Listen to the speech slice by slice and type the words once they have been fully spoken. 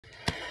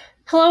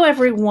Hello,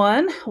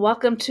 everyone.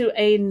 Welcome to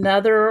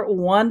another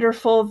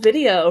wonderful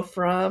video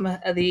from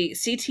the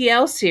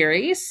CTL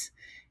series.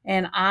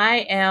 And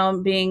I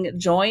am being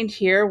joined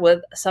here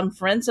with some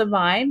friends of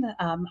mine,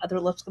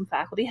 other Lipscomb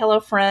faculty. Hello,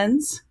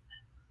 friends.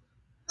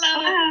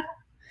 Hello.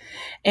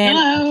 And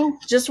Hello.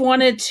 just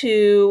wanted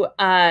to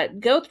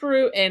go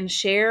through and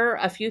share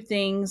a few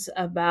things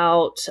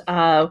about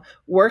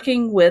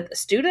working with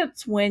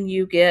students when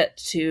you get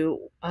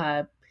to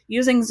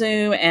using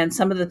Zoom and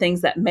some of the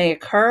things that may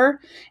occur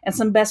and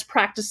some best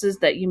practices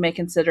that you may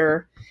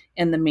consider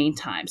in the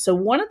meantime. So,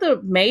 one of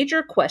the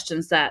major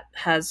questions that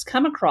has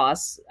come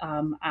across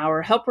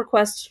our help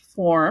request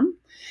form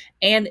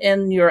and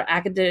in your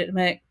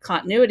academic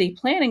continuity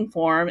planning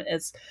form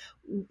is,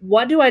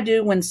 what do I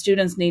do when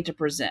students need to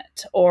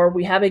present or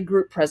we have a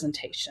group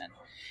presentation?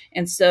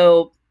 And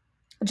so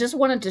just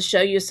wanted to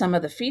show you some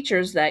of the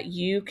features that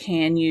you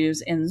can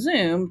use in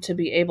Zoom to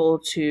be able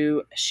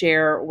to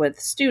share with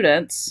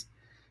students,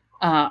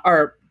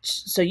 or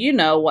so you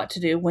know what to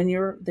do when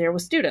you're there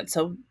with students.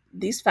 So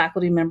these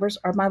faculty members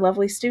are my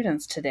lovely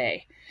students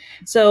today.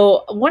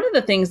 So one of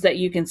the things that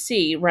you can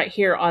see right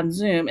here on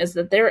Zoom is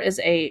that there is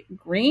a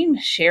green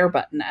share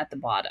button at the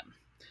bottom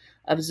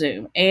of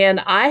Zoom. And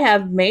I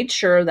have made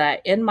sure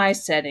that in my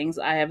settings,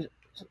 I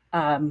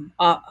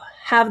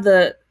have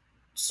the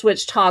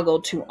switch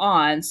toggled to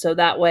on, so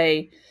that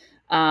way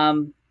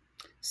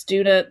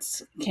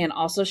students can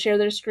also share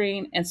their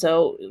screen. And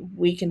so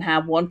we can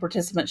have one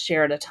participant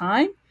share at a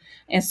time.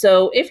 And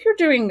so if you're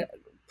doing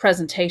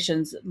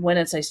presentations, when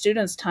it's a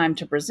student's time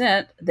to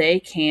present, they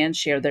can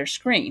share their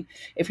screen.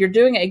 If you're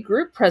doing a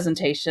group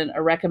presentation,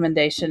 a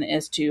recommendation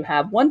is to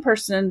have one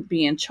person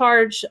be in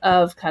charge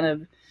of kind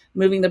of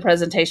moving the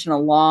presentation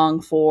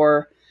along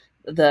for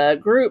the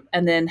group,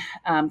 and then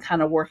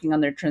kind of working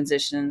on their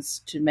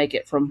transitions to make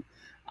it from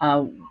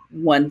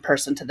one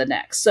person to the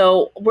next.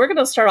 So we're going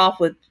to start off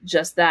with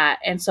just that.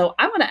 And so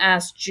I'm going to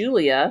ask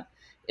Julia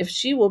if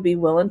she will be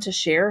willing to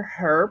share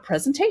her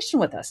presentation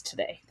with us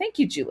today. Thank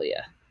you,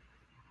 Julia.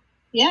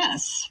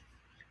 Yes.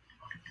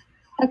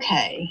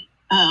 Okay.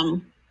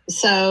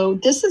 So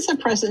this is a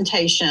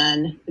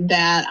presentation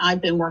that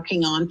I've been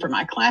working on for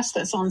my class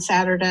that's on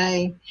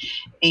Saturday.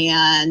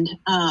 And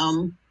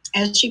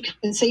as you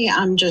can see,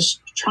 I'm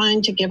just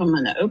trying to give them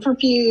an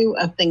overview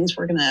of things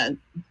we're going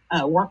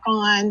to work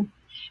on.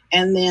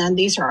 And then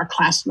these are our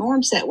class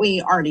norms that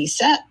we already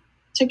set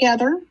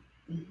together.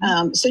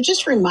 So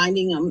just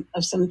reminding them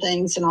of some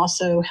things and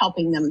also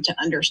helping them to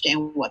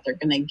understand what they're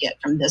going to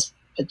get from this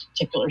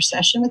particular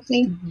session with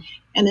me,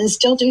 and then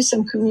still do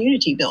some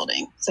community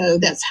building. So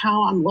that's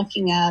how I'm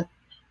looking at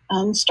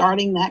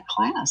starting that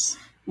class.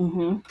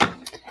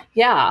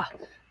 Yeah.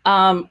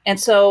 And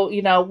so,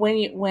 you know,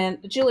 when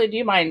Julia, do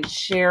you mind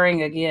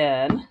sharing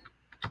again?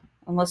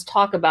 And let's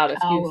talk about a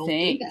few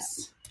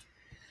things.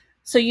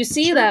 So you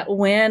see that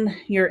when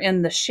you're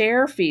in the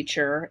share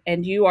feature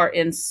and you are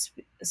in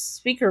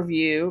speaker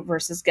view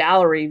versus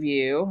gallery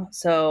view.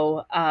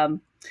 So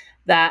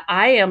that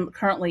I am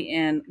currently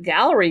in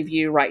gallery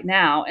view right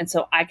now. And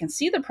so I can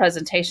see the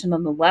presentation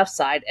on the left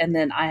side. And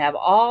then I have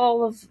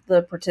all of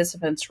the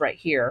participants right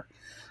here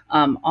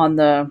on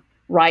the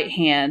right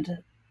hand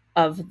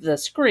of the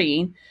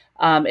screen.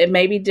 It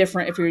may be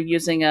different if you're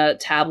using a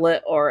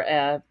tablet or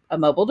a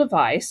mobile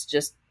device,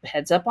 just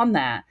heads up on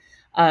that.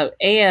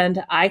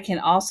 And I can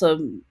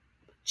also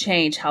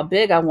change how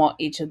big I want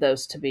each of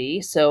those to be.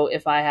 So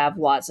if I have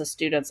lots of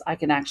students, I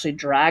can actually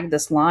drag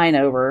this line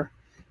over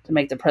to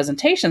make the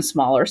presentation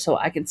smaller so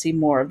I can see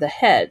more of the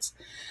heads.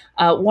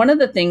 One of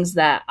the things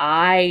that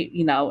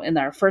in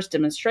our first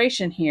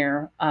demonstration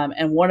here,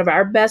 and one of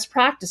our best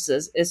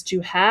practices is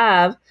to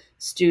have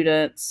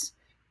students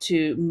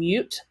to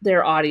mute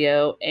their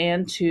audio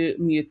and to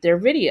mute their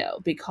video,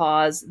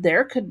 because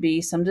there could be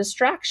some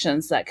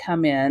distractions that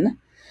come in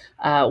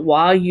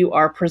while you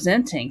are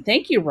presenting.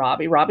 Thank you,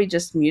 Robbie. Robbie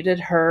just muted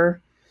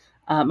her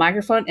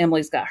microphone.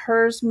 Emily's got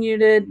hers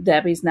muted.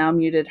 Debbie's now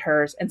muted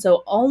hers. And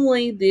so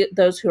only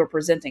those who are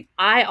presenting.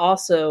 I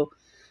also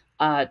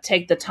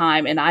take the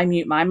time and I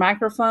mute my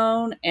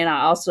microphone, and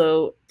I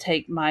also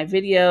take my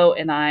video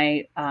and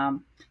I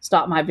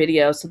stop my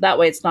video. So that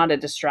way it's not a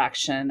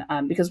distraction,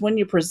 because when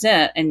you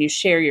present and you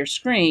share your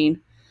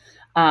screen,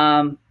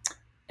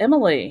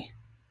 Emily.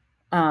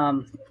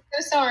 So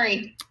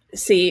sorry.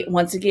 See,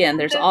 once again,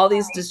 there's all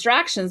these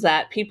distractions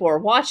that people are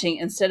watching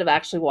instead of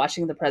actually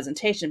watching the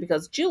presentation.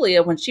 Because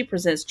Julia, when she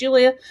presents,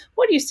 Julia,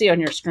 what do you see on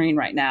your screen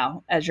right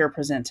now as you're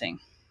presenting?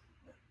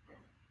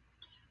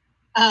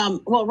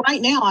 Well,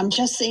 right now I'm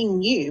just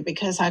seeing you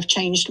because I've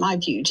changed my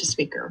view to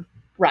speaker.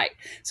 Right.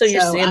 So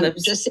you're seeing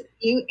just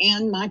you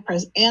and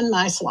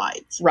my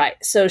slides. Right.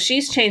 So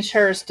she's changed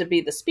hers to be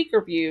the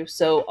speaker view,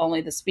 so only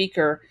the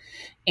speaker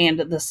and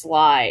the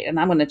slide. And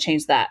I'm going to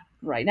change that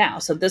right now.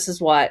 So this is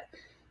what.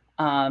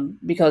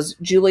 Because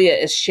Julia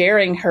is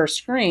sharing her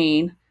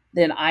screen,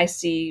 then I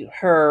see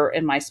her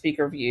in my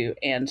speaker view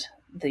and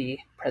the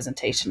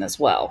presentation as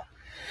well.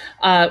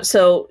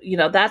 So,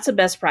 that's a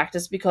best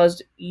practice,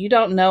 because you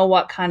don't know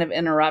what kind of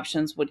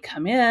interruptions would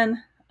come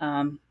in,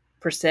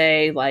 per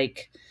se,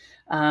 like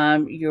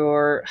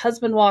Your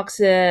husband walks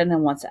in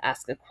and wants to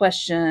ask a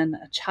question.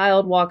 A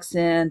child walks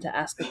in to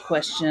ask a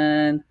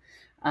question.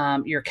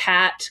 Your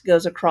cat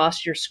goes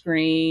across your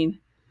screen.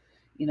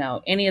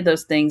 Any of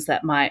those things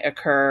that might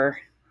occur.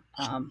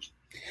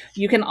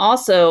 You can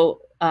also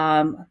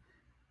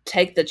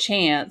take the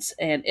chance,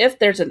 and if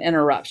there's an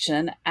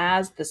interruption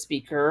as the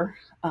speaker,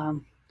 a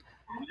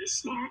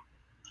snack.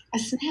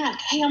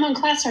 Hey, I'm on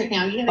class right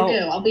now. You gotta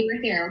go. I'll be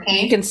right there.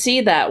 Okay. You can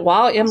see that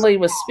while Emily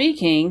was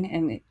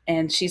speaking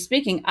and she's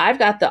speaking, I've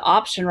got the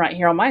option right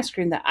here on my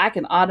screen that I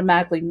can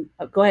automatically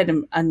go ahead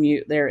and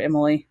unmute there,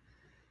 Emily.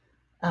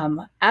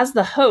 As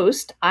the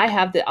host, I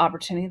have the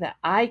opportunity that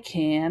I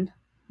can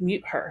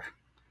mute her.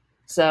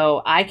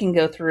 So I can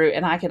go through,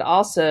 and I could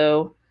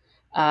also,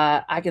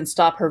 I can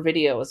stop her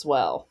video as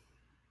well.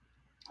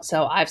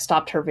 So I've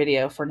stopped her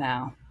video for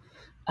now.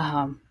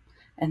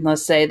 And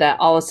let's say that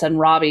all of a sudden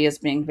Robbie is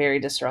being very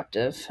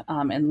disruptive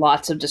and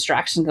lots of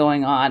distraction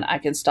going on. I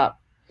can stop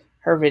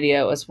her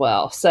video as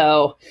well.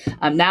 So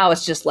now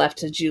it's just left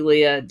to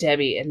Julia,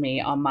 Debbie, and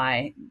me on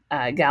my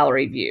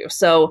gallery view.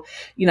 So,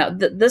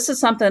 this is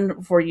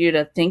something for you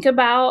to think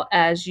about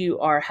as you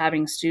are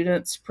having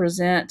students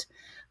present.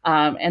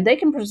 And they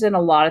can present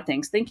a lot of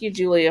things. Thank you,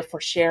 Julia, for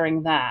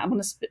sharing that. I'm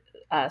going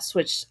to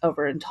switch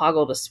over and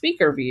toggle to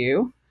speaker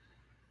view.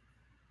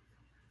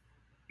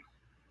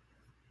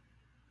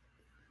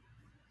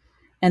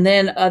 And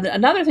then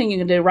another thing you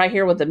can do right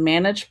here with the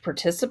manage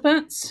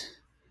participants,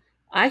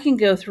 I can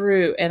go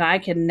through and I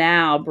can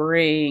now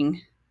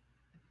bring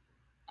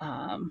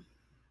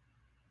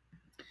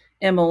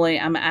Emily.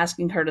 I'm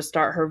asking her to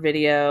start her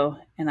video,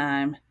 and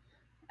I'm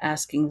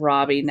asking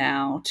Robbie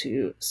now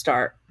to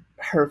start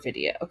her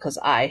video because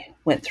I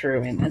went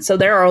through. And so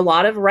there are a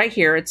lot of, right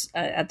here, it's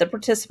at the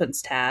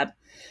participants tab,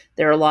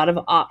 there are a lot of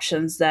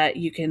options that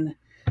you can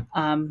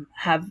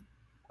have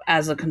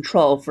as a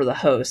control for the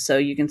host. So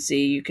you can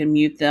see, you can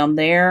mute them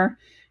there.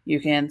 You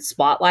can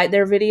spotlight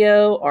their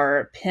video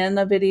or pin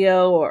a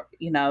video, or,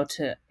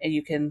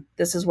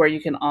 this is where you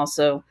can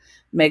also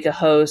make a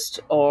host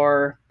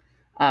or,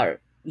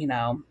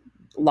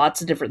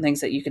 lots of different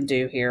things that you can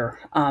do here.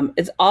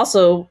 It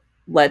also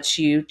lets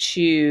you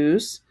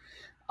choose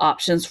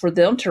options for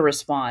them to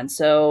respond.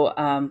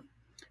 So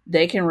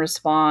they can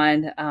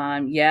respond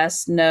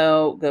yes,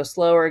 no, go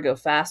slower, go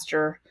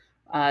faster,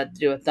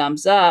 do a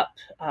thumbs up,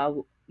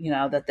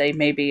 that they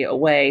may be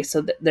away.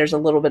 So there's a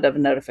little bit of a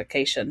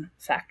notification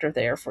factor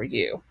there for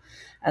you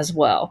as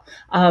well.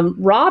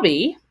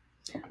 Robbie,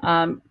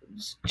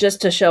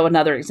 just to show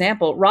another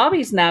example,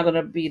 Robbie's now going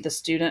to be the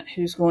student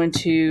who's going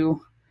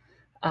to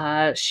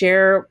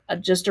share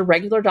just a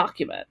regular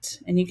document.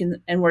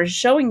 And we're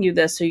showing you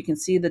this so you can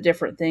see the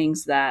different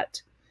things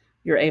that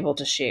you're able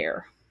to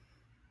share.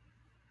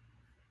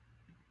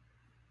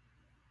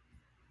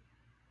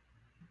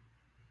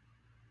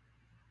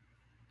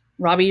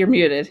 Robbie, you're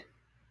muted.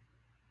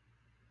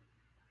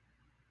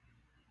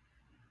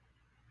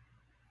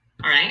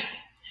 All right.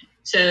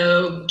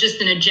 So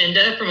just an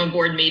agenda from a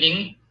board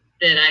meeting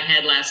that I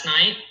had last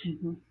night.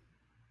 Mm-hmm.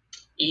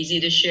 Easy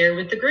to share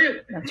with the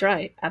group. That's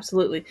right.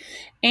 Absolutely.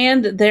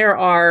 And there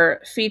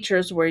are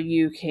features where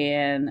you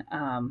can,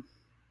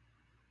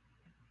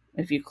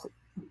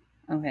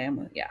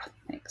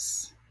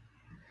 thanks.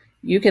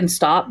 You can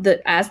stop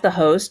as the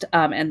host.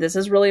 And this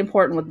is really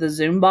important with the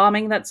Zoom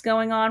bombing that's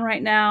going on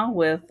right now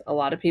with a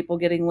lot of people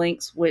getting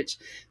links, which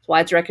is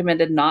why it's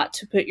recommended not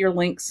to put your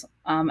links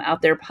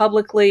out there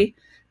publicly.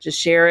 Just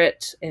share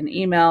it in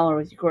email or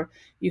with your.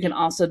 You can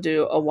also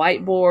do a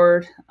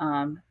whiteboard,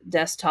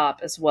 desktop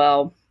as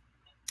well.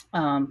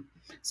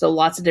 So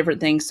lots of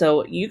different things.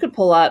 So you could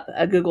pull up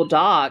a Google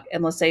Doc,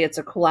 and let's say it's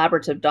a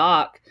collaborative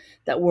doc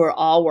that we're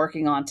all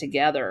working on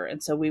together.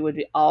 And so we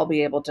would all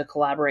be able to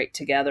collaborate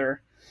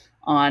together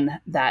on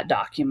that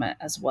document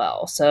as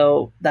well.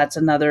 So that's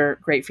another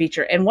great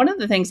feature. And one of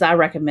the things I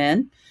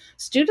recommend,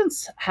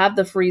 students have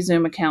the free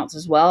Zoom accounts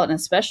as well. And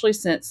especially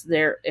since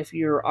if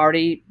you're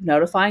already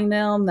notifying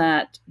them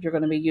that you're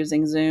going to be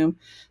using Zoom,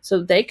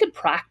 so they could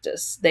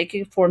practice, they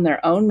could form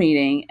their own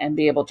meeting and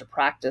be able to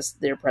practice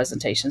their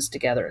presentations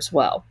together as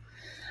well.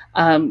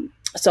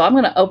 So I'm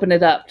going to open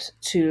it up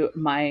to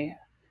my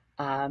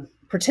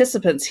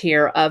participants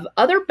here of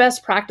other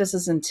best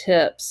practices and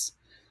tips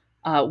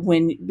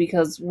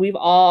because we've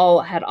all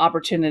had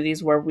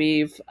opportunities where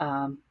we've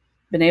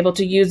been able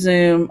to use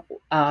Zoom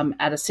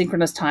at a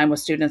synchronous time with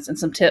students, and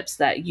some tips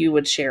that you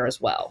would share as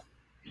well.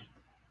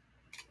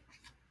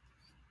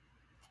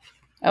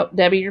 Oh,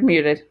 Debbie, you're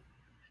muted.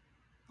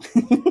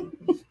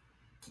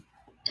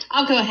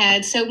 I'll go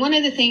ahead. So one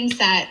of the things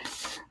that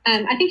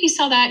I think you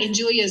saw that in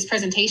Julia's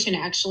presentation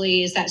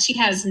actually is that she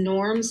has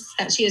norms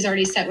that she has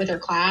already set with her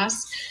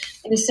class.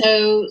 And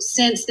so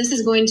since this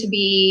is going to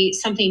be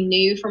something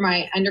new for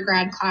my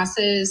undergrad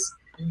classes,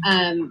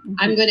 I'm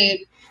going to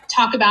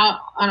talk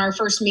about on our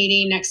first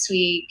meeting next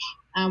week.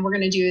 We're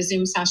going to do a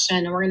Zoom session,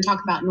 and we're going to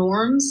talk about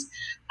norms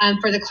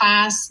for the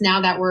class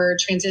now that we're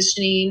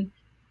transitioning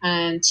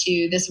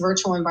to this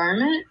virtual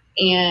environment,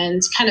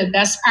 and kind of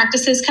best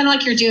practices, kind of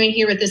like you're doing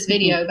here with this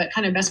video, but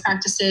kind of best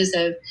practices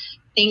of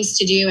things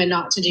to do and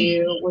not to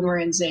do when we're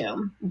in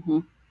Zoom. Mm-hmm.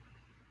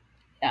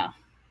 Yeah.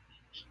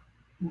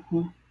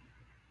 Mm-hmm.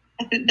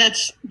 I think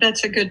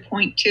that's a good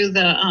point too.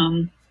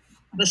 The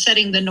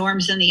setting the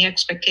norms and the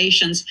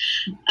expectations.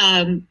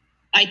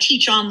 I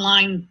teach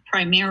online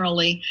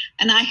primarily,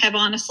 and I have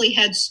honestly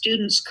had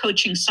students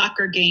coaching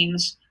soccer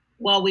games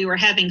while we were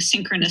having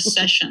synchronous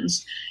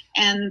sessions.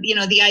 And,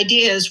 the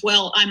idea is,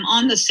 well, I'm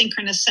on the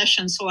synchronous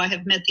session, so I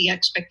have met the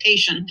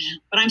expectation,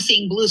 but I'm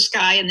seeing blue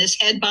sky and this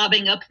head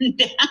bobbing up and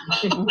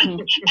down.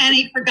 And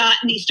he forgot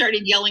and he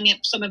started yelling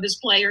at some of his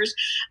players.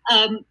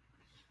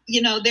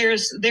 There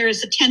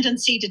is a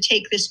tendency to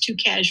take this too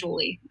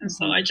casually. And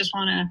so I just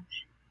want to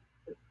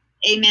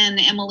amen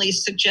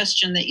Emily's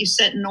suggestion that you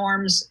set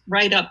norms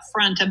right up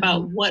front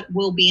about what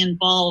will be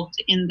involved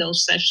in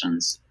those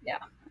sessions. Yeah,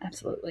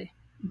 absolutely.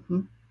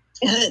 Mm-hmm.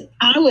 And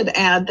I would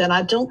add that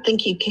I don't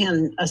think you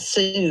can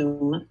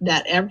assume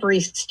that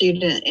every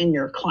student in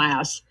your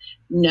class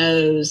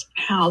knows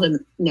how to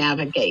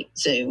navigate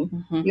Zoom.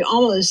 Mm-hmm. You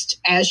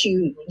almost,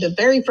 the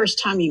very first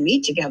time you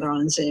meet together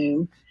on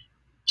Zoom,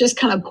 just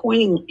kind of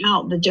pointing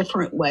out the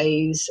different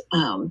ways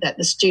that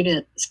the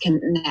students can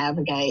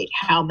navigate,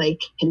 how they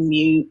can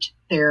mute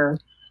their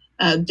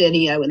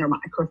video and their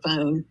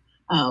microphone,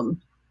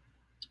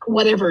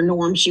 whatever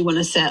norms you want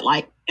to set,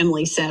 like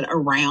Emily said,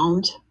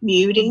 around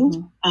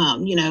muting.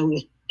 Mm-hmm.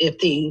 If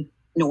the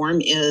norm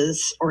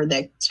is, or the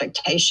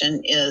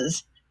expectation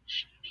is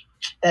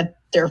that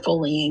they're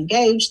fully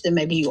engaged, then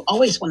maybe you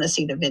always want to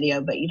see the video,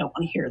 but you don't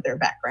want to hear their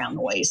background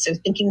noise. So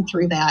thinking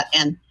through that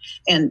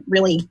and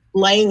really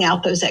laying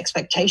out those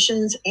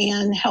expectations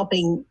and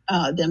helping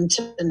them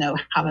to know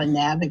how to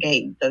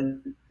navigate the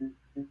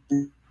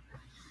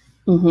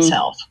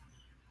self.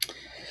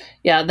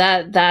 Yeah,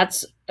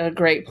 that's a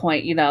great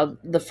point.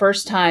 The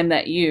first time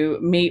that you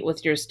meet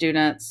with your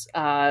students,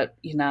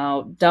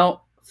 don't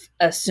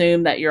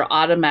assume that you're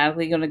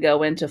automatically going to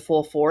go into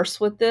full force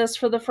with this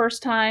for the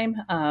first time.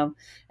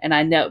 And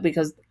I know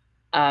because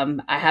I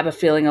have a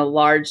feeling a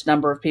large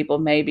number of people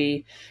may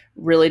be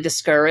really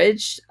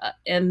discouraged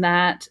in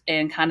that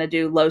and kind of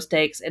do low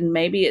stakes. And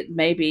maybe it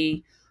may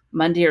be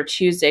Monday or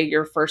Tuesday,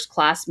 your first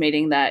class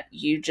meeting, that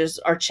you just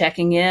are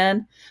checking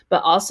in,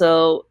 but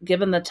also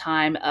given the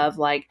time of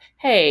like,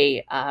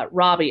 hey,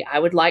 Robbie, I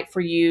would like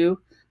for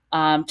you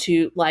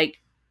to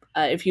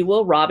if you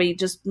will, Robbie,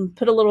 just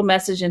put a little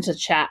message into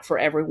chat for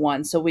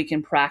everyone so we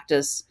can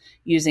practice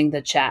using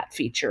the chat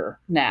feature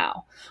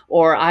now.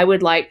 Or I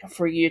would like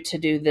for you to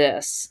do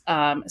this.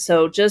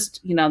 So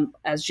just,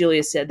 as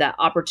Julia said, that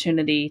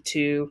opportunity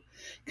to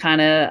kind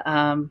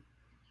of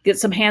get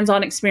some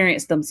hands-on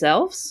experience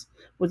themselves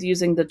with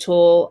using the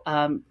tool.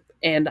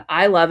 And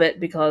I love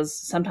it because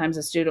sometimes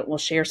a student will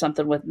share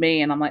something with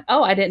me and I'm like,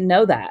 oh, I didn't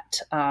know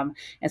that. And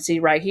see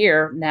right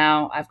here,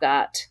 now I've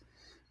got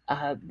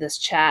this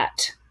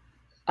chat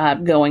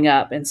going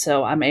up. And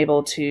so I'm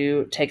able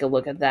to take a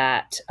look at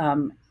that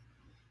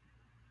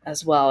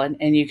as well.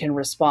 And you can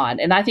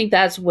respond. And I think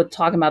that's what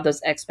talking about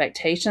those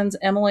expectations,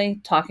 Emily,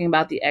 talking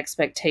about the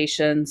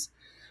expectations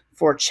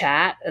for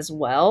chat as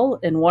well.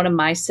 In one of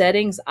my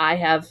settings, I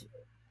have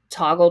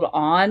toggled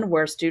on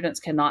where students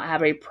cannot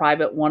have a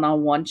private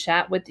one-on-one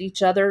chat with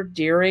each other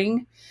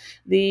during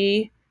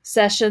the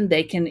session.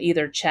 They can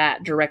either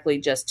chat directly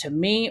just to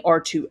me or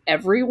to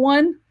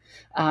everyone.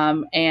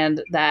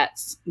 And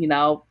that's,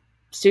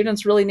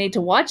 students really need to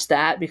watch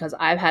that because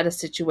I've had a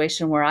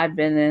situation where I've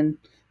been in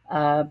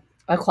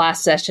a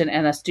class session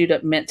and a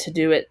student meant to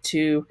do it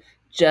to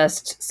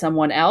just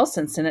someone else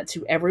and send it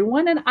to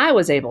everyone. And I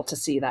was able to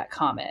see that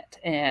comment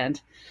and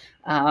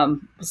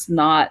was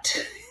not,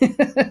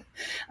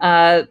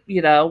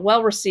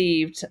 well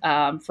received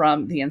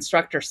from the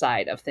instructor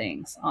side of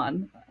things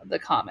on the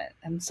comment.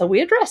 And so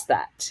we addressed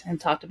that and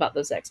talked about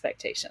those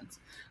expectations.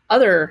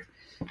 Other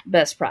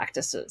best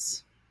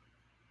practices.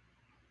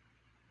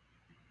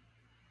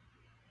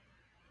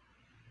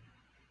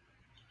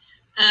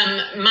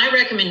 My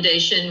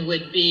recommendation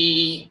would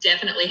be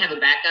definitely have a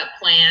backup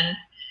plan.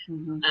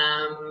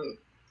 Mm-hmm.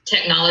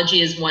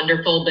 Technology is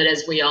wonderful, but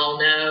as we all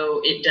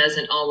know, it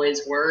doesn't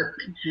always work.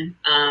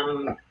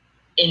 Mm-hmm.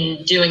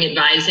 In doing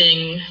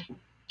advising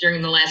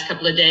during the last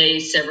couple of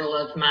days, several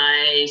of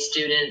my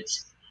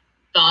students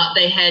thought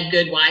they had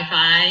good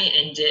Wi-Fi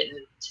and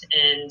didn't.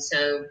 And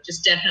so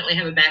just definitely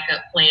have a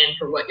backup plan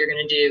for what you're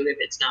going to do if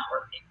it's not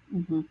working.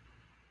 Mm-hmm.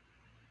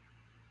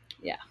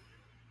 Yeah.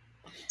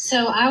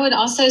 So I would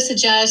also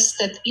suggest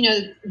that,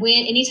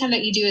 anytime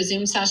that you do a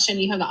Zoom session,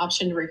 you have the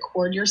option to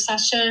record your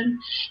session.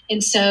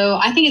 And so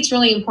I think it's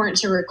really important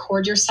to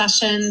record your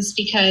sessions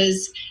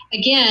because,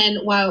 again,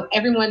 while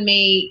everyone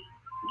may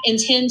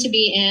intend to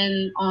be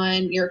in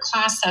on your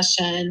class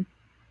session,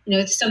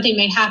 something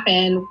may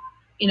happen,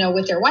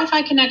 with their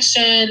Wi-Fi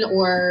connection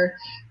or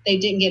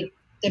they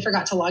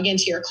forgot to log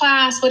into your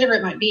class, whatever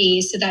it might be,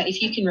 so that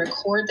if you can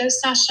record those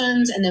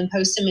sessions and then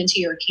post them into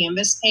your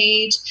Canvas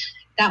page,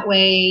 that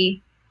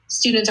way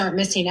students aren't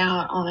missing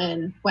out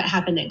on what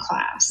happened in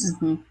class.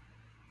 Mm-hmm.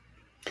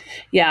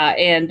 Yeah.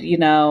 And, you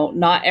know,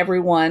 not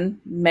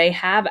everyone may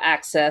have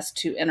access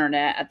to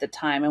internet at the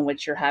time in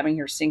which you're having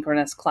your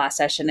synchronous class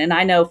session. And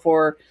I know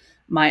for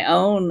my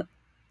own,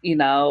 you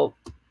know,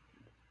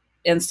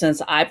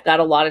 instance, I've got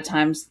a lot of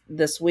times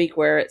this week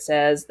where it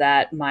says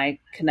that my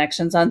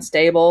connection's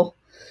unstable,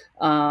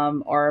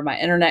 or my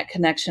internet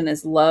connection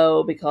is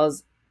low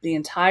because the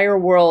entire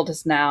world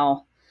is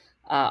now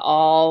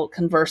all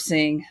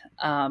conversing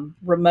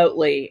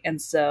remotely. And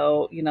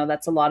so, you know,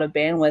 that's a lot of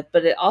bandwidth,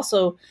 but it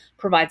also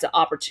provides an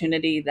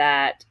opportunity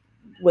that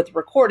with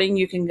recording,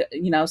 you can,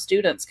 you know,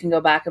 students can go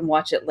back and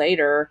watch it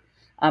later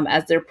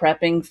as they're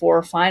prepping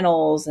for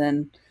finals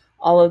and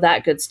all of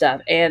that good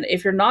stuff. And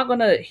if you're not going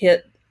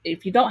to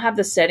if you don't have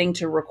the setting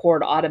to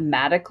record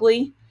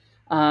automatically,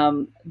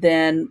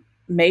 then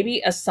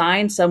maybe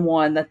assign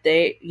someone that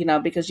they, you know,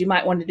 because you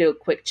might want to do a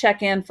quick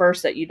check-in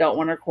first that you don't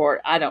want to record.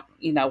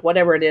 You know,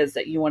 whatever it is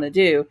that you want to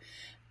do,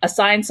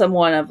 assign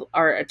someone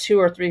or 2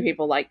 or 3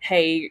 people like,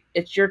 hey,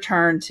 it's your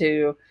turn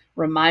to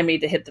remind me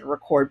to hit the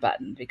record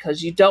button,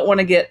 because you don't want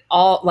to get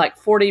all like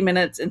 40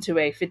 minutes into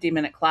a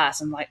 50-minute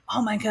class and like,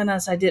 oh my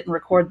goodness, I didn't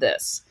record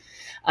this.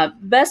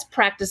 Best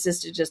practice is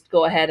to just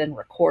go ahead and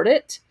record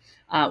it,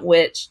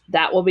 which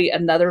that will be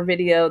another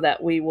video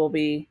that we will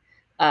be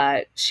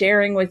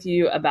sharing with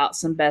you about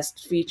some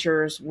best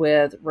features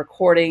with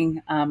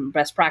recording,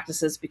 best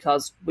practices,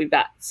 because we've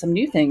got some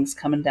new things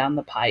coming down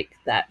the pike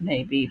that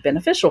may be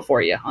beneficial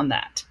for you on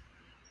that.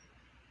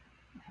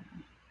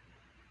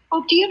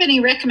 Oh, do you have any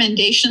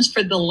recommendations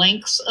for the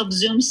lengths of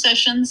Zoom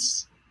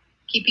sessions,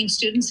 keeping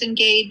students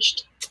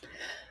engaged?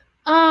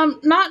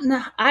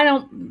 I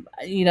don't,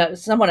 you know,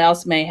 someone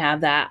else may have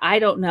that. I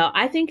don't know.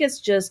 I think it's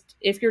just,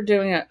 if you're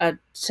doing a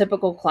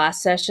typical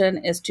class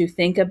session, is to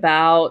think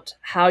about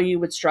how you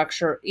would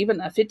structure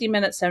even a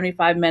 50-minute,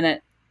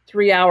 75-minute,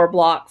 3-hour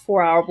block,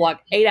 4-hour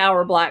block,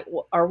 8-hour block,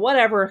 or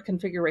whatever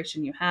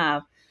configuration you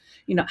have.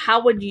 You know,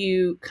 how would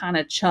you kind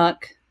of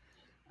chunk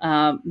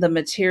the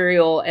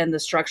material and the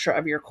structure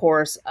of your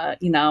course,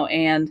 you know,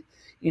 and,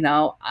 you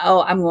know,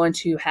 oh, I'm going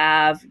to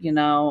have, you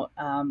know,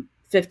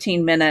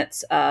 15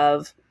 minutes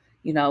of,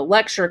 you know,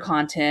 lecture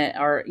content,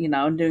 or, you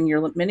know, doing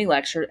your mini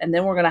lecture. And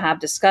then we're going to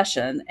have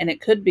discussion. And it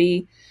could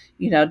be,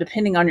 you know,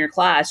 depending on your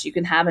class, you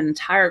can have an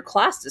entire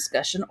class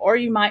discussion, or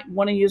you might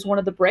want to use one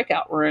of the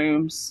breakout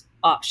rooms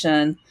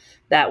option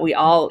that we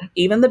all,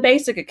 even the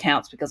basic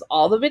accounts, because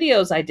all the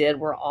videos I did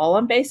were all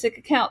on basic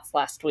accounts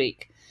last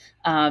week.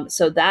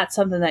 So that's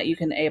something that you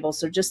can enable.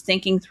 So just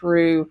thinking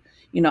through,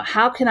 you know,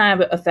 how can I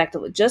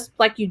effectively, just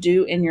like you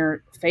do in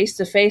your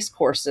face-to-face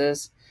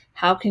courses,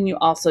 how can you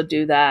also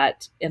do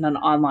that in an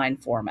online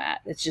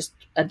format? It's just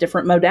a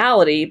different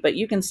modality, but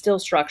you can still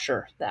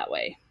structure that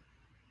way.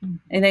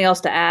 Anything else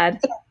to add?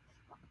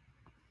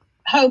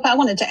 Hope, I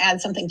wanted to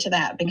add something to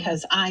that,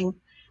 because I'm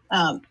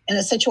in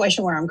a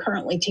situation where I'm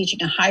currently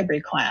teaching a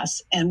hybrid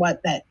class. And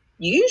what that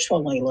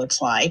usually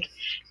looks like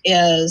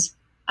is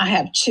I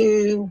have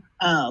 2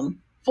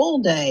 full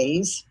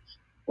days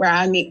where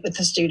I meet with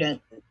the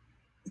students,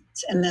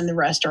 and then the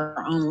rest are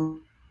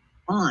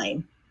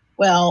online.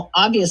 Well,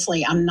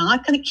 obviously, I'm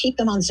not going to keep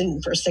them on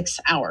Zoom for 6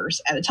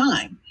 hours at a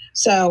time.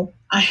 So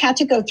I had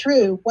to go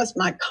through what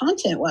my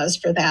content was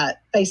for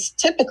that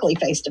typically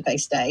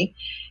face-to-face day,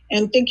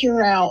 and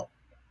figure out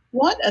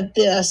what of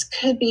this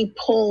could be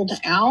pulled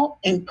out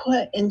and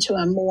put into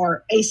a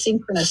more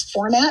asynchronous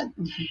format,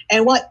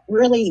 and what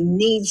really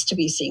needs to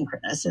be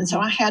synchronous. And so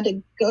I had to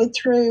go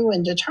through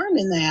and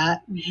determine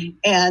that,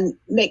 and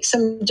make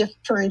some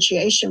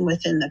differentiation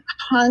within the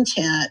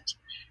content,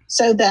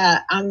 so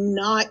that I'm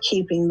not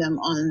keeping them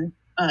on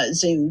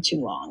Zoom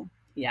too long.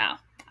 Yeah,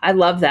 I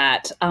love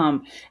that.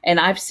 And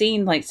I've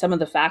seen like some of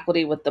the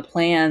faculty with the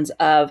plans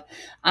of,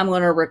 I'm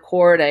going to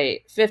record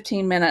a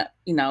 15-minute,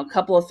 you know, a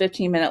couple of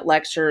 15-minute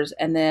lectures,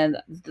 and then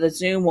the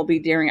Zoom will be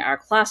during our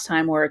class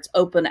time where it's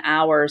open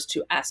hours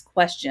to ask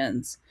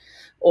questions,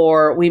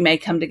 or we may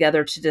come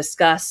together to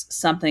discuss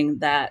something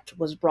that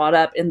was brought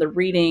up in the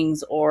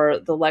readings or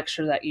the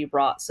lecture that you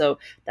brought. So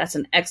that's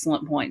an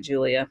excellent point,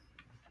 Julia.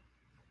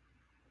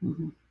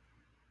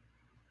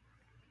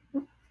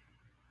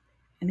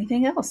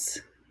 Anything else?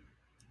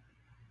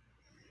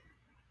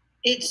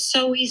 It's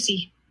so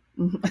easy.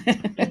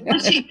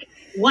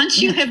 Once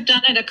you have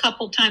done it a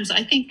couple times,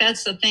 I think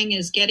that's the thing,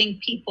 is getting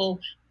people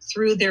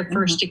through their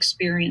first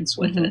experience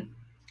with it.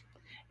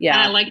 Yeah.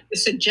 And I like the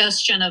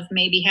suggestion of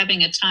maybe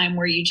having a time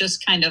where you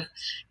just kind of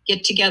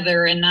get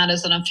together, and not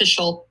as an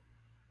official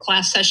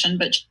class session,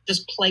 but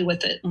just play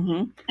with it,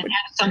 and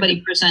have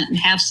somebody present, and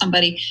have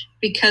somebody,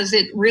 because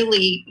it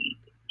really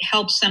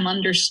helps them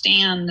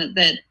understand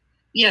that,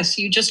 yes,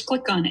 you just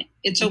click on it.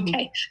 It's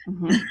okay.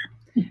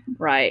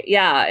 Right.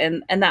 Yeah.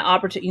 And that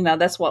opportunity, you know,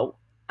 that's what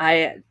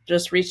I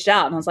just reached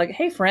out, and I was like,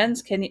 hey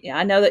friends,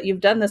 I know that you've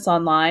done this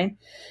online,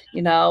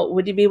 you know,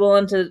 would you be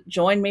willing to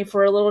join me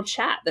for a little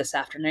chat this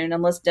afternoon,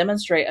 and let's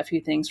demonstrate a few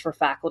things for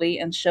faculty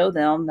and show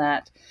them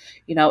that,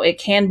 you know, it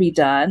can be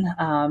done.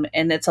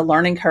 And it's a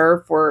learning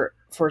curve for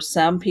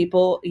some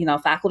people, you know,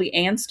 faculty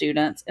and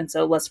students. And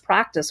so let's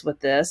practice with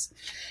this,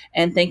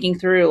 and thinking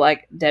through,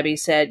 like Debbie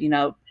said, you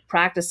know,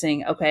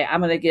 practicing, okay,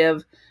 I'm going to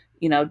give,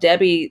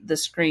 Debbie the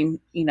screen,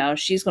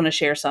 she's going to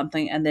share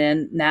something, and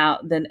then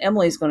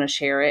Emily's going to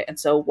share it. And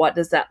so what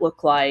does that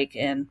look like?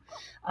 And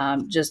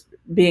just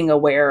being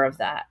aware of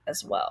that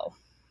as well.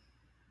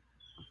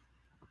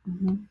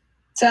 Mm-hmm.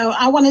 So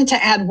I wanted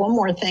to add one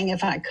more thing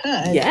if I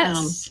could.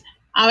 Yes.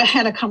 I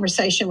had a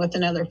conversation with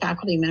another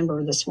faculty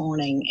member this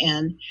morning,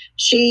 and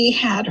she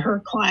had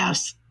her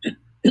class,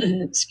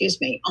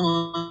 excuse me,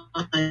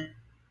 on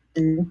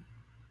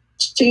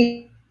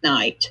Tuesday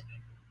night.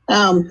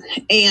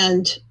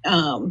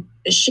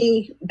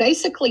 She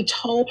basically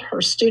told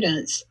her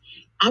students,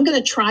 I'm going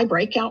to try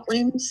breakout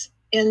rooms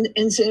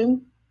in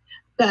Zoom,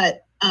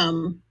 but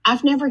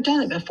I've never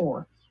done it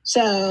before.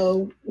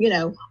 So,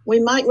 we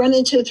might run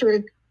into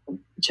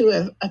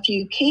a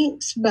few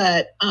kinks,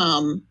 but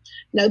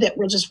know that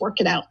we'll just work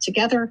it out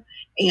together.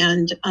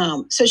 And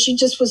so she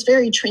just was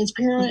very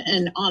transparent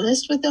and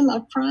honest with them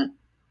up front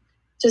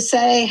to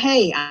say,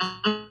 hey,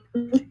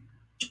 I'm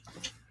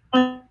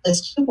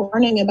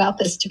learning about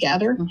this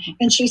together. Mm-hmm.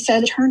 And she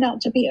said it turned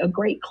out to be a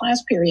great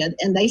class period,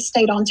 and they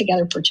stayed on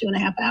together for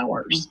 2.5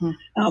 hours.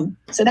 Mm-hmm.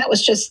 So that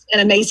was just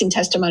an amazing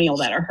testimonial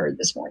that I heard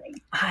this morning.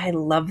 I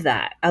love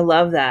that.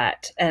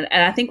 And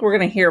I think we're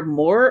going to hear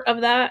more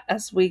of that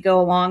as we go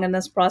along in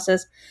this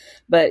process.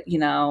 But,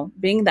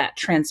 being that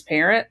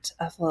transparent,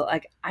 I feel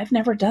like I've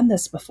never done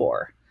this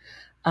before.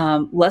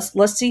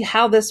 Let's see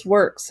how this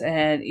works.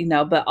 And,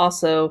 but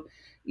also,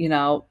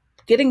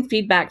 getting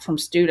feedback from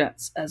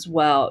students as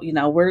well.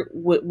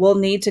 We'll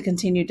need to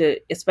continue to,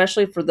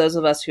 especially for those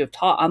of us who have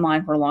taught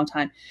online for a long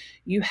time,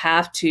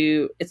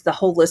 it's the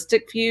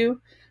holistic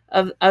view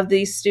of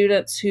these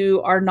students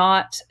who are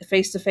not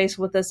face-to-face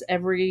with us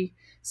every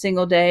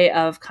single day,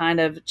 of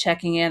kind of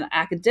checking in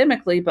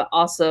academically, but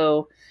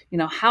also,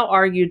 how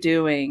are you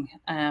doing?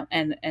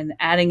 And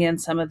adding in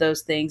some of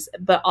those things,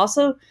 but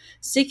also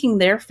seeking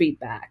their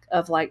feedback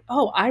of like,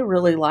 oh, I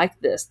really like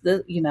this,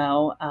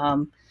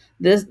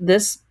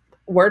 this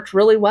worked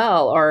really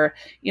well, or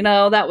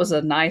that was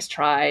a nice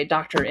try,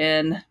 Dr.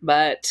 N,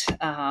 but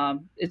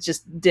it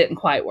just didn't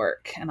quite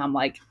work. And I'm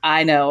like,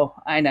 I know,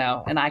 and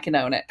I can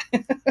own it.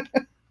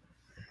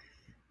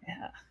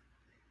 Yeah,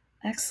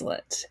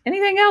 excellent.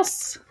 Anything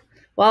else?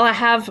 Well, I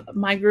have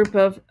my group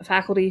of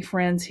faculty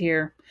friends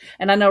here,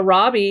 and I know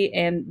Robbie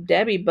and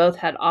Debbie both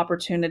had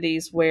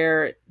opportunities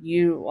where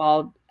you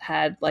all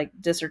had like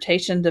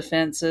dissertation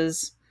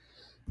defenses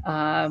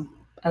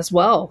as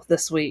well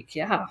this week.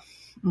 Yeah.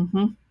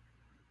 Mm-hmm.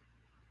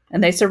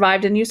 And they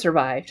survived and you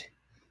survived.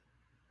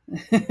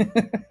 Yeah,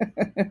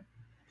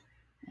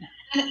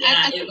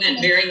 it went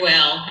very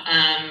well.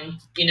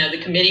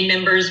 The committee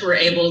members were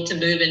able to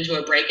move into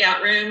a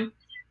breakout room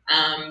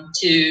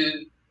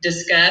to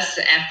discuss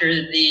after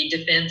the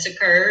defense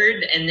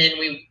occurred. And then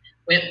we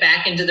went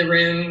back into the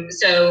room.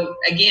 So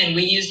again,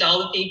 we used all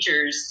the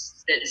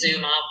features that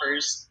Zoom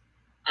offers,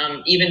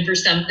 even for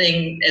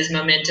something as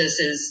momentous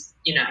as,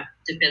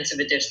 defense of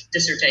a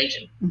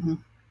dissertation. Mm-hmm.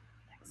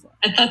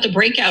 I thought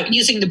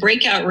using the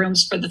breakout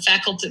rooms for the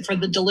faculty for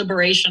the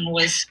deliberation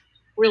was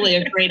really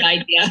a great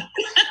idea.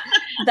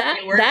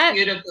 It works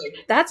beautifully.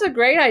 That's a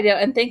great idea.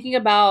 And thinking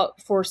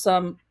about for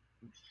some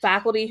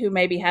faculty who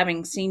may be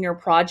having senior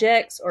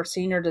projects or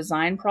senior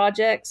design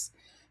projects,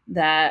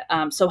 that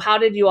so how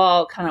did you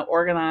all kind of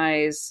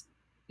organize,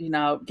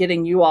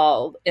 getting you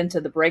all into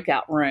the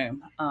breakout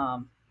room?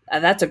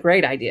 That's a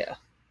great idea.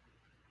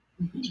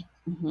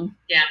 Mm-hmm.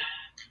 Yeah.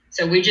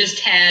 So we just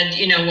had,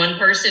 one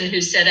person who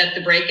set up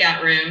the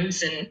breakout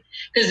rooms, and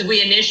because we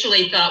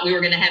initially thought we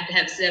were going to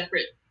have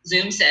separate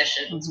Zoom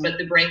sessions, mm-hmm. but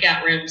the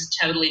breakout rooms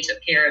totally took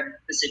care of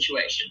the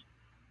situation.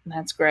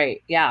 That's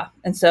great. Yeah.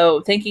 And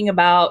so thinking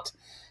about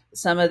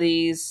some of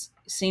these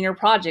senior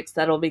projects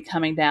that'll be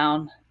coming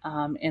down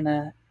in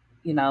a,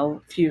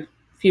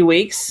 few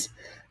weeks,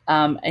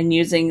 and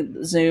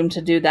using Zoom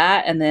to do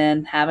that, and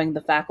then having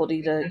the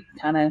faculty to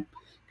kind of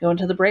go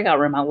into the breakout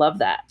room. I love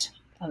that.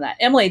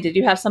 Emily, did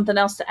you have something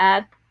else to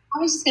add? I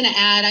was just going to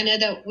add, I know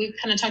that we've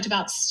kind of talked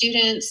about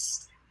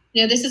students.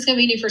 This is going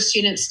to be new for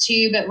students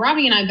too, but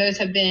Robbie and I both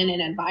have been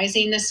in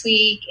advising this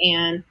week,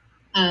 and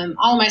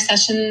all of my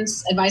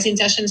advising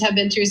sessions have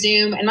been through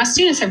Zoom, and my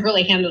students have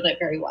really handled it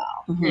very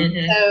well.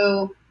 Mm-hmm.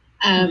 So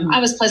I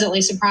was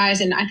pleasantly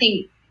surprised, and I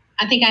think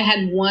I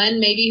had one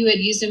maybe who had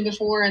used them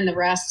before, and the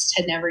rest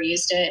had never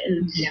used it.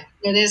 And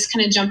they just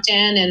kind of jumped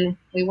in, and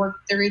we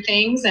worked through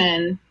things,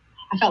 and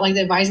I felt like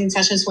the advising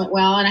sessions went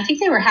well, and I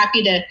think they were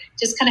happy to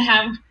just kind of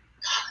have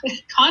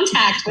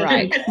contact with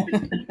people.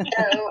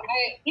 So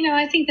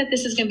I think that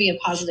this is going to be a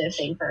positive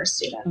thing for our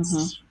students.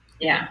 Mm-hmm.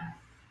 Yeah,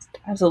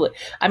 absolutely.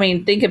 I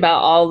mean, think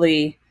about all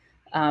the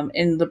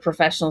in the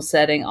professional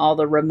setting, all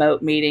the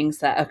remote meetings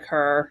that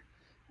occur,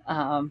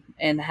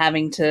 and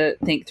having to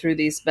think through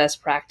these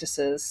best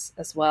practices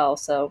as well.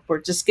 So we're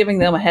just giving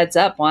them a heads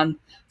up on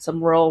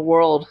some real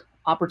world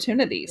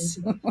opportunities.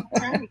 Mm-hmm.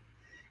 Right.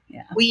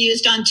 Yeah. We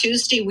used on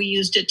Tuesday, we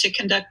used it to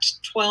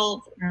conduct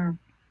 12,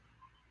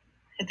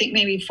 I think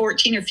maybe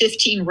 14 or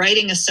 15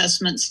 writing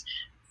assessments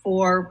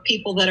for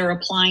people that are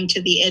applying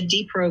to the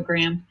EdD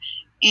program.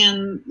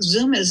 And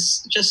Zoom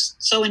is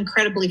just so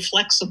incredibly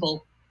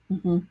flexible.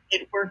 Mm-hmm.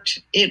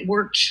 It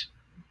worked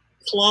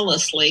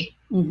flawlessly.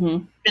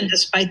 Mm-hmm. And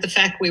despite the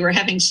fact we were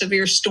having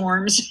severe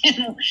storms,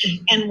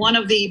 and one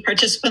of the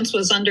participants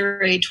was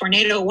under a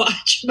tornado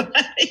watch,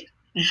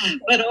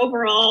 but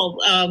overall,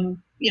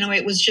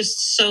 it was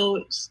just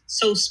so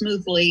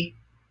smoothly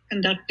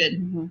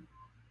conducted. Mm-hmm.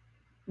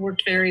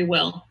 Worked very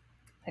well.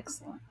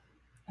 Excellent.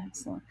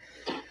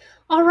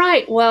 All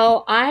right.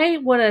 Well, I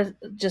want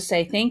to just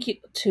say thank you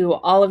to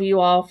all of you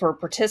all for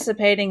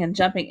participating and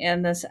jumping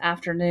in this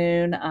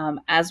afternoon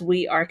as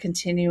we are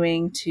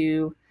continuing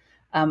to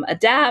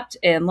adapt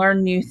and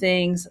learn new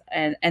things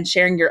and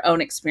sharing your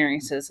own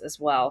experiences as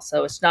well.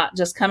 So it's not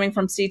just coming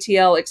from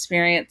CTL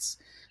experience.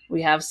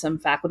 We have some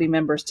faculty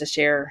members to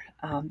share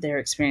their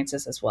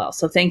experiences as well.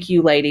 So thank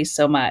you, ladies,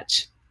 so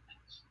much.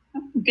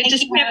 Good to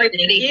see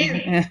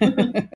everybody.